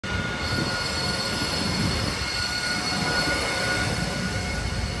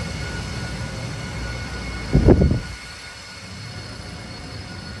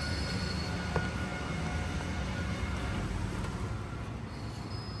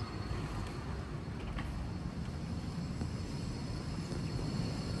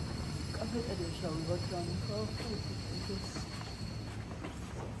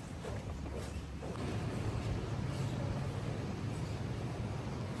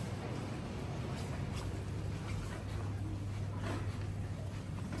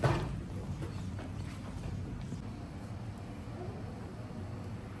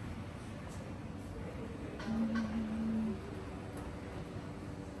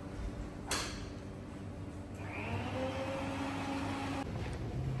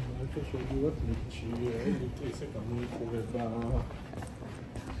შევიდივართ ლიფტში, ესე გამოიყურება.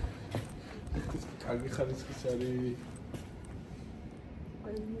 ეს კარგი ხარისხის არის.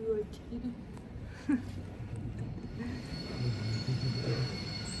 აი მივაჭირი.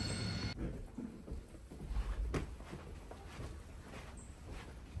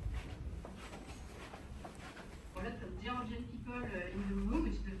 In the room,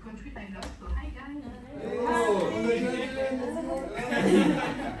 which is the country I love. So hi guys.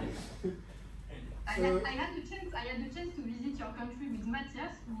 I had the chance to visit your country with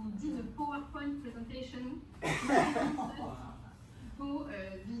Matthias, who did a PowerPoint presentation. To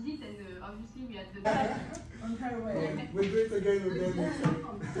visit, and obviously we had the. On her way. We'll do it again.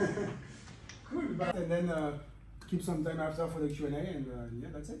 Cool. And then keep some time after for the Q&A, and yeah,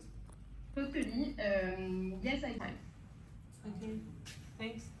 that's it. Totally. Yes, I can. Okay.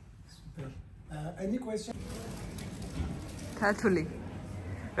 Thanks. Super. Any question? Tatuli.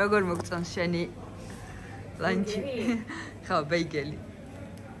 Როგორ მოგწონს შენი ლანჩი? ხო, ბეიგელი.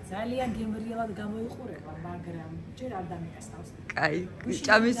 ძალიან გემრიელად გამოიყურება, მაგრამ ჯერ არ დამიკასტავს. კაი,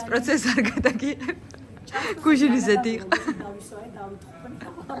 ჭამის პროცესი არ გადაგიღებ. გუშინისეთი იყო. დავისვაე, დავითხოვენ,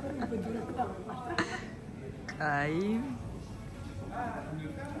 აბა კაი.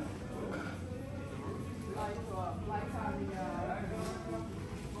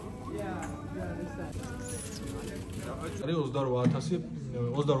 არის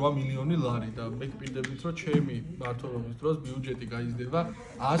 28 მილიონი ლარი და მე გპირდებით რომ ჩემი მმართველობის დროს ბიუჯეტი გაიზრდება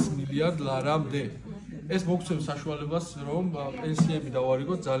 100 მილიარდ ლარამდე. ეს მოგცემს საშუალებას რომ პენსიები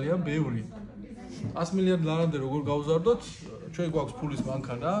დავარიგოთ ძალიან ბევრი. 100 მილიარდ ლარამდე როგორ გავზარდოთ? ჩვენ გვაქვს ფულის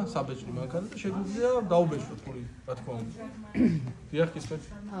მანქანა, საბეჭდი მანქანა და შეგვიძლია დაუბეჭდოთ ფული, რა თქმა უნდა. დიახ, ისმეთ.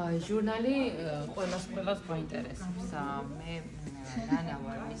 ჟურნალი ყველას მაინტერესებს. მე რანა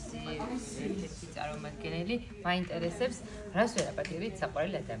ვარ მისი ერთ-ერთი წარმომადგენელი, მაინტერესებს რას ვერ აპატიებთ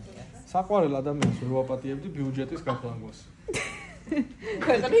საყვარელ ადამიანს. საყვარელ ადამიანს ვერ ვაპატიებდი ბიუჯეტის გაფლანგვას.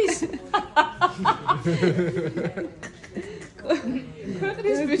 ქვეყნის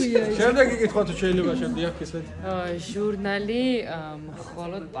შემდეგი კითხვა თუ შეიძლება შემდიახ ისეთ. ჟურნალი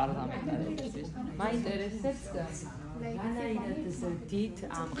მხოლოდ პარლამენტარებისთვის. მაინტერესებს რანაირად ზრდით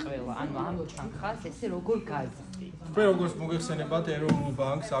ამ ყველა, ანუ ამ ჩანხას ესე როგორ გაძღდი. თქვენ როგორც მოგეხსენებათ ეროვნულ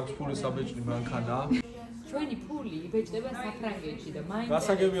ბანკს აქვს ფულის საბეჭდი მანქანა. ჩვენი ფული იბეჭდება საფრანგეთში და მაინტერესებს.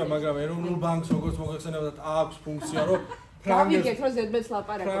 გასაგებია, მაგრამ ეროვნულ ბანკს როგორც მოგეხსენებათ აქვს ფუნქცია, რომ ფრანგებს რომ ზედმეტს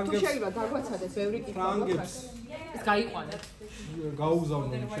ლაპარაკობ. თუ შეიძლება დაგვაცადეთ ბევრი კითხვა. ფრანგებს ეს გაიყვანეთ.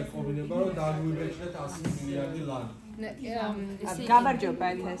 გაუგზავნოთ შეწყობინება, რომ დაგვიბეჭდეთ 100 მილიარდი ლარი. გამარჯობა,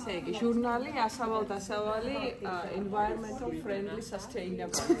 ესე იგი, ჟურნალი ასავალ-დასავალი environmental friendly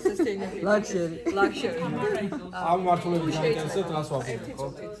sustainability luxury. ამ მართლობის განკეთებად რას ვაფიქრებ, ხო?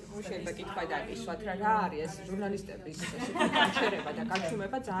 შეიძლება კითხვა დაგისვათ, რა არის ეს ჟურნალისტების გაჩერება და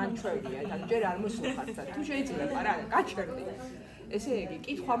გაჩუმება ძალიან ჩვევია და ჯერ არ მოსულხართ. თუ შეიძლება რა გაჩერდი. ესე იგი,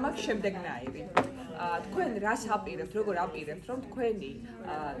 კითხვა მაქვს შემდეგნაირი. თქვენ რას აპირებთ, როგორ აპირებთ, რომ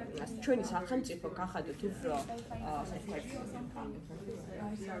ჩვენი სახელმწიფო გახადოთ უფრო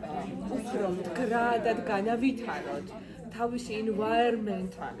მდგრადად განავითაროთ თავისი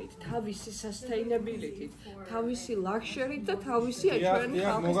environment-ით, თავისი sustainability-ით, თავისი luxury-ით და თავისი ჩვენი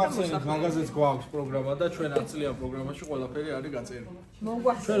ხალხის მოგახსენებთ, მაგაზეც გვაქვს პროგრამა და ჩვენ აწლიან პროგრამაში ყველაფერი არის გაწერილი.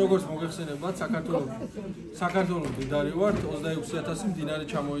 ჩვენ როგორც მოგეხსენებათ, საქართველოს მდიდარი ვართ, 26,000 მდინარე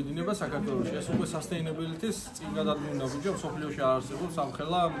ჩამოედინება საქართველოში. ეს უკვე sustainability-ის წინ გადადგმულნა ბიჭო, მსოფლიოში არ არსებობს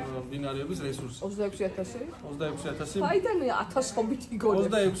სამხელა მდინარეების რესურსი. 26,000? 26,000. აიდან 1000 ხობით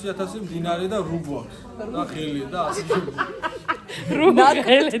იგონებს. 26,000 მდინარე და რუ გვაქვს. და ხელი და ასე შემდეგ.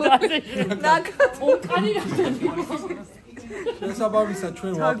 რუგელი და ასე. უკანი შესაბამისად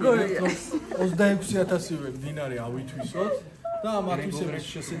ჩვენ ვაპირებთ რომ 26,000-ვე მდინარე ავითვისოთ და ამ ათვისების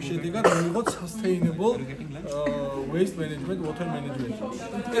შედეგად მივიღოთ sustainable waste management, water management.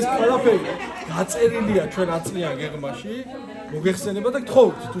 ეს ყველაფერი გაწერილია ჩვენ აწლიან გეგმაში. მოგეხსენება და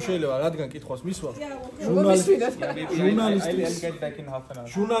გთხოვთ თუ შეიძლება რადგან კითხვას მისვა.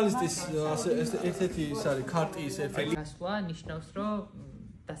 ჟურნალისტის ერთ-ერთი ის არის ქარტიის ერთ-ერთი გასვლა ნიშნავს რომ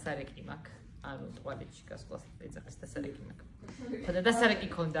დასარეკი მაქვს. ანუ ტუალეტში გასვლას ეძახის დასარეკი მაქვს. ხოდა დასარეკი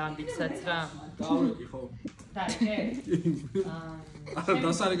ქონდა ამბიცაც რა. დავრეკი ხო?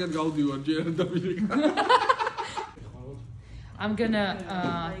 დასარეკად გავდივარ ჯერ დომინიკა. I'm gonna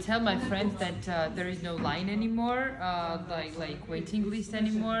tell my friends that there is no line anymore, like waiting list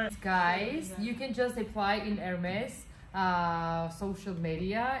anymore. Guys, you can just apply in Hermes social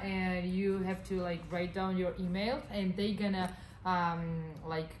media, and you have to like write down your email, and they gonna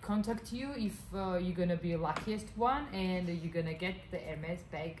like contact you if you're gonna be luckiest one, and you're gonna get the Hermes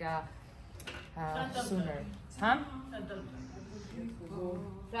bag sooner. Huh?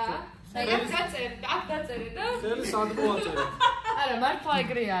 ხელი სადმო აწერე. არა, მართლა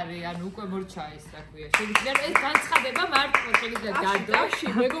ეგრე არის, ანუ უკვე მორჩა ეს რა ქვია. შეიძლება ეს განცხადება მართლა შეიძლება გადაში,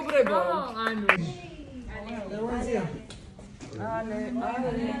 მეგობრებო. ანუ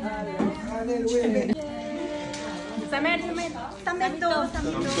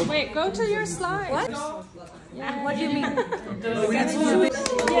Wait, go to your slide. What? What do you mean?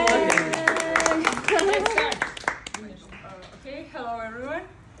 Okay, hello everyone.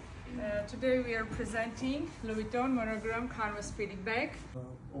 Today we are presenting Louis Vuitton monogram canvas fitting bag.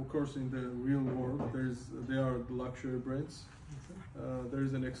 Of course, in the real world, they are the luxury brands. There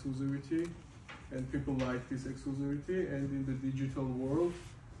is an exclusivity, and people like this exclusivity. And in the digital world,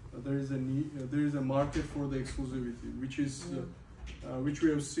 there is a need, there is a market for the exclusivity, which we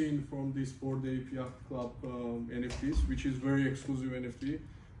have seen from this Bored Ape Yacht Club NFTs, which is very exclusive NFT.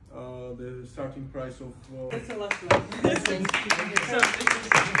 The starting price of That's a lot.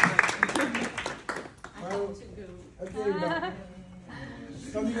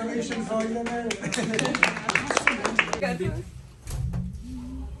 Some innovation for you there.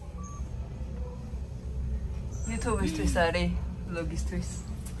 YouTube-ისთვის არის, ვლოგისთვის.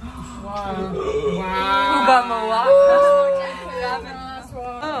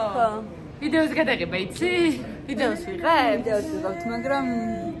 ვიდეოს გადაღება იცი? ვიდეოს ვიღებთ, მაგრამ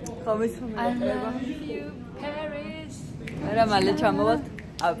ხომის Paris. რა მალე ჩამოვალთ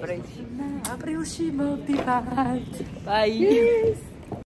აპრილში. აპრილში მოვდივართ. Bye.